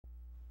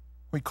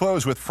We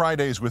close with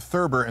Fridays with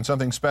Thurber and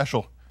something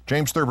special.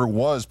 James Thurber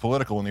was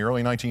political in the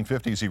early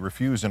 1950s. He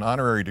refused an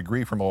honorary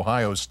degree from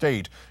Ohio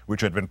State,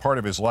 which had been part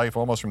of his life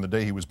almost from the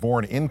day he was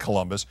born in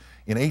Columbus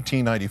in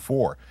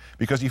 1894,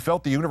 because he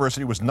felt the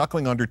university was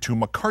knuckling under to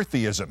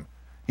McCarthyism.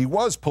 He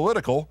was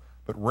political,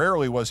 but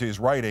rarely was his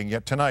writing.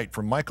 Yet tonight,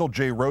 from Michael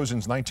J.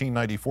 Rosen's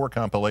 1994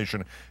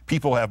 compilation,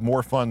 People Have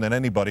More Fun Than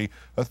Anybody,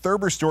 a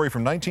Thurber story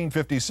from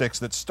 1956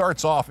 that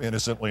starts off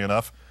innocently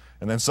enough,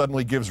 and then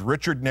suddenly gives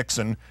Richard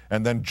Nixon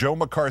and then Joe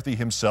McCarthy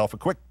himself a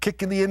quick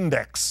kick in the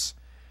index.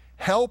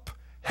 Help,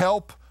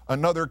 help,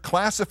 another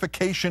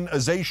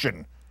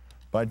classificationization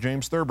by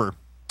James Thurber.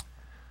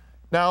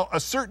 Now, a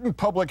certain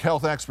public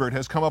health expert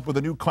has come up with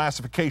a new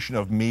classification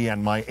of me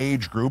and my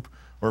age group,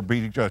 or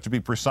to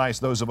be precise,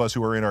 those of us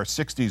who are in our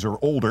 60s or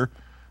older.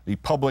 The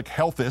public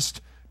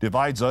healthist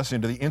divides us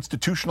into the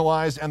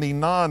institutionalized and the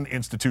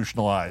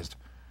non-institutionalized.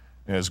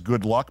 As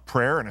good luck,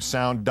 prayer, and a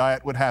sound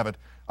diet would have it,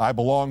 I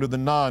belong to the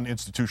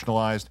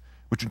non-institutionalized,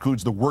 which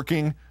includes the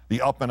working,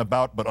 the up and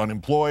about but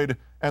unemployed,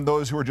 and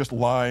those who are just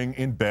lying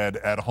in bed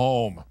at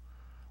home.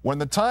 When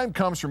the time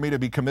comes for me to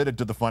be committed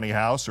to the funny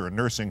house or a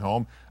nursing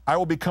home, I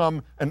will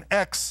become an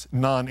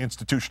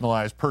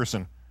ex-non-institutionalized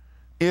person.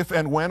 If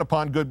and when,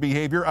 upon good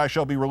behavior, I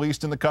shall be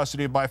released in the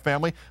custody of my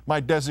family, my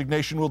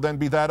designation will then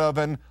be that of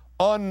an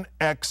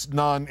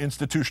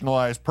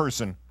un-ex-non-institutionalized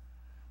person.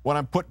 When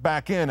I'm put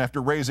back in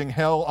after raising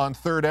hell on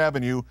 3rd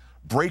Avenue,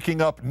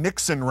 breaking up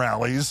Nixon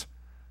rallies,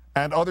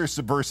 and other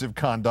subversive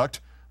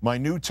conduct, my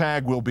new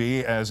tag will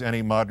be, as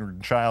any modern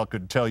child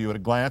could tell you at a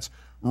glance,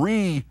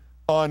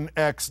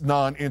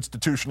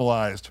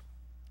 non-institutionalized.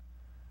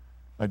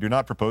 I do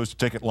not propose to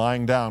take it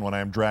lying down when I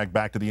am dragged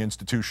back to the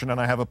institution,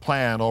 and I have a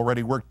plan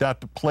already worked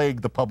out to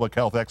plague the public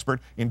health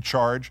expert in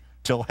charge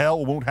till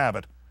hell won't have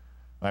it.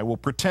 I will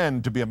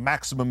pretend to be a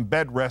maximum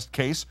bed rest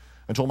case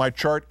until my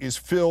chart is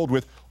filled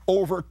with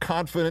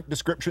overconfident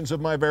descriptions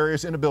of my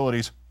various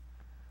inabilities.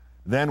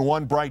 Then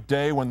one bright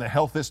day, when the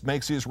healthist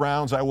makes his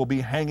rounds, I will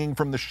be hanging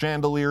from the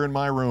chandelier in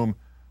my room,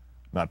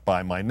 not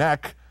by my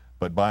neck,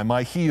 but by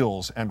my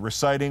heels, and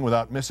reciting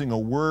without missing a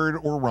word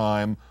or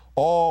rhyme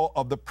all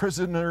of The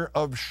Prisoner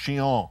of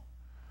Chillon.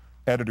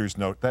 Editor's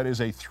note, that is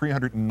a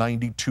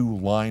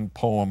 392-line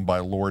poem by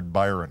Lord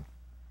Byron.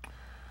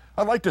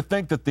 I'd like to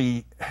think that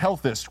the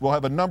healthist will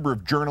have a number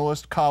of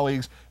journalists,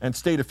 colleagues, and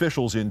state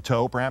officials in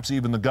tow, perhaps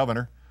even the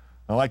governor.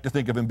 I like to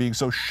think of him being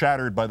so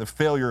shattered by the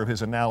failure of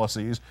his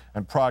analyses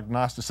and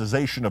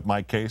prognosticization of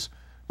my case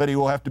that he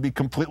will have to be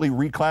completely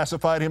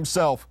reclassified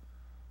himself.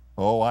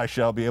 Oh, I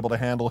shall be able to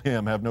handle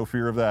him, have no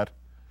fear of that.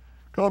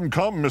 Come,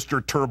 come,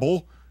 Mr.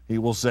 Turble, he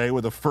will say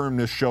with a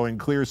firmness showing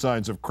clear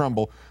signs of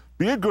crumble.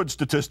 Be a good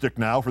statistic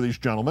now for these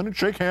gentlemen and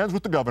shake hands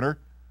with the governor.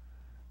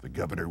 The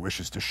governor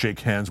wishes to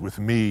shake hands with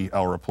me,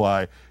 I'll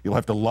reply. You'll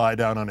have to lie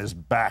down on his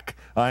back.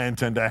 I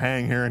intend to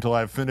hang here until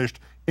I've finished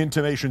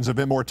intimations of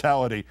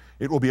immortality.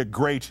 It will be a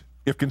great,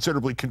 if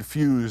considerably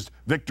confused,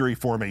 victory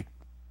for me.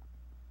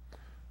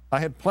 I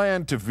had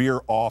planned to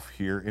veer off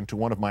here into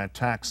one of my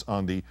attacks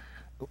on the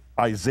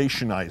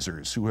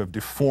isationizers who have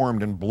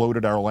deformed and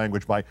bloated our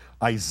language by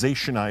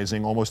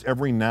isationizing almost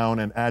every noun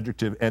and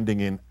adjective ending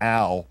in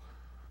al.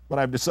 But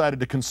I've decided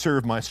to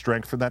conserve my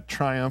strength for that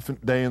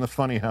triumphant day in the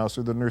funny house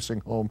or the nursing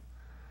home.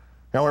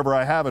 However,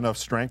 I have enough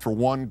strength for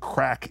one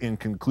crack in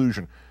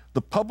conclusion.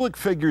 The public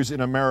figures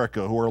in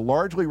America who are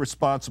largely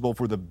responsible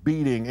for the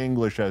beating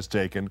English has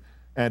taken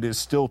and is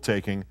still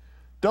taking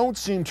don't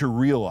seem to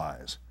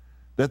realize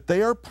that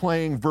they are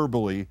playing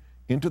verbally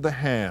into the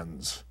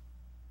hands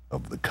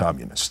of the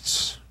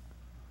communists.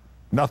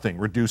 Nothing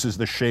reduces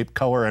the shape,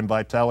 color, and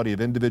vitality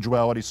of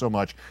individuality so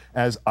much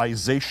as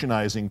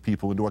isationizing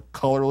people into a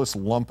colorless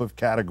lump of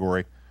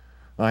category.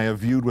 I have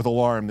viewed with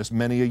alarm this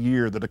many a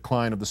year the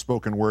decline of the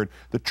spoken word.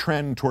 The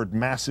trend toward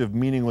massive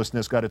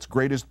meaninglessness got its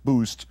greatest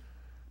boost,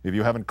 if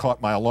you haven't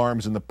caught my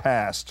alarms in the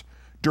past,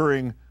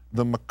 during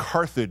the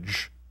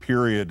McCarthage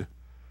period,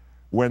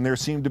 when there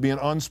seemed to be an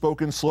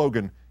unspoken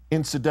slogan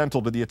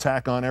incidental to the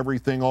attack on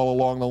everything all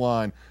along the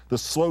line. The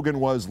slogan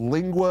was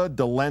lingua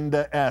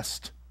delenda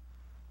est.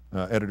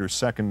 Editor's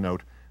second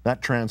note,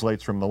 that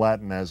translates from the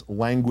Latin as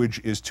language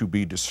is to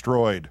be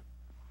destroyed.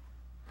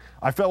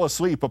 I fell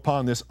asleep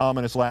upon this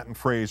ominous Latin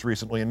phrase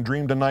recently and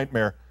dreamed a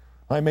nightmare.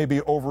 I may be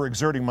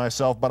overexerting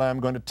myself, but I'm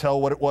going to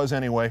tell what it was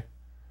anyway.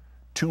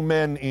 2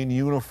 men in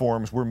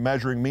uniforms were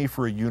measuring me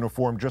for a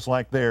uniform just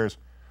like theirs.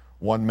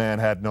 One man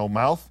had no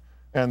mouth,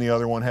 and the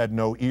other one had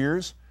no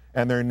ears,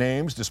 and their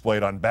names,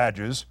 displayed on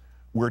badges,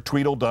 were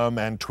Tweedledum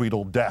and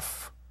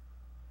Tweedledeaf.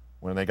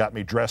 When they got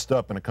me dressed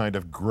up in a kind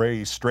of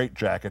gray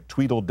straitjacket,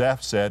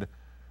 Tweedledeaf said,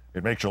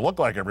 "It makes you look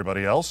like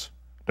everybody else.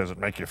 Does it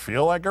make you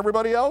feel like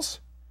everybody else?"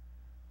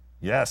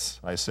 "Yes,"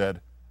 I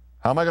said.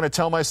 "How am I going to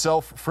tell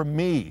myself from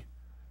me?"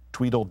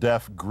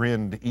 Tweedledeaf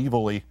grinned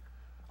evilly.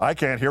 "I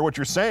can't hear what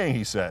you're saying,"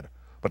 he said,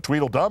 "but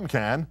Tweedledum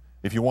can.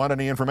 If you want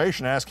any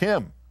information, ask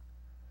him."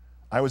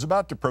 I was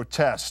about to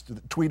protest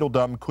that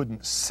Tweedledum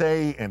couldn't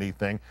say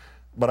anything,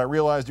 but I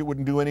realized it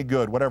wouldn't do any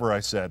good, whatever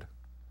I said.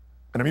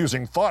 An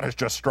amusing thought has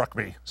just struck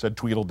me, said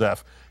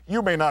Tweedledef.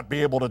 You may not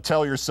be able to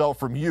tell yourself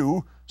from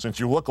you, since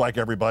you look like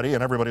everybody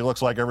and everybody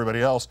looks like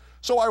everybody else,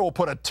 so I will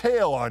put a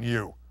tail on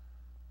you.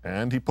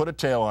 And he put a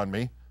tail on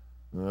me,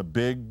 a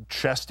big,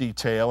 chesty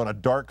tail and a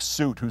dark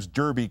suit whose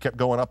derby kept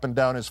going up and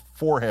down his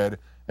forehead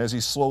as he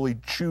slowly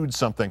chewed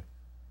something.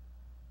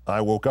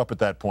 I woke up at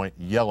that point,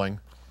 yelling,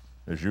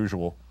 as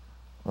usual.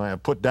 I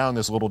have put down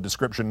this little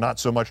description not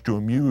so much to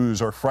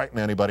amuse or frighten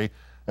anybody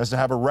as to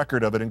have a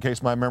record of it in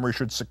case my memory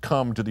should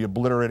succumb to the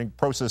obliterating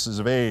processes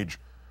of age.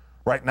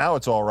 Right now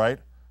it's all right.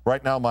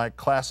 Right now my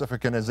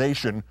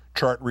classification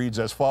chart reads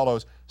as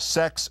follows: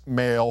 sex,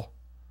 male,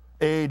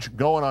 age,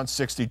 going on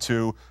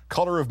 62,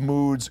 color of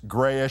moods,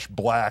 grayish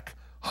black,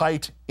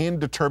 height,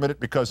 indeterminate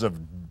because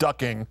of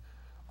ducking,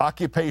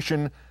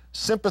 occupation,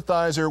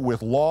 sympathizer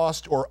with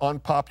lost or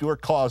unpopular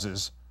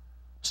causes,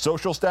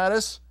 social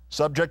status,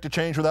 subject to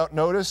change without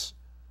notice,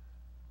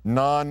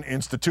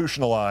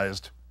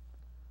 non-institutionalized.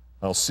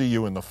 I'll see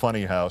you in the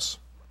funny house.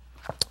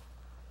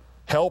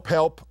 Help,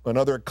 Help,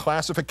 another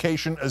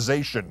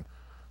classification-ization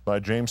by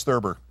James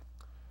Thurber.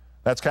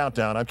 That's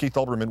Countdown. I'm Keith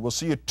Olbermann. We'll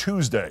see you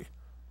Tuesday.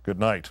 Good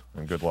night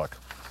and good luck.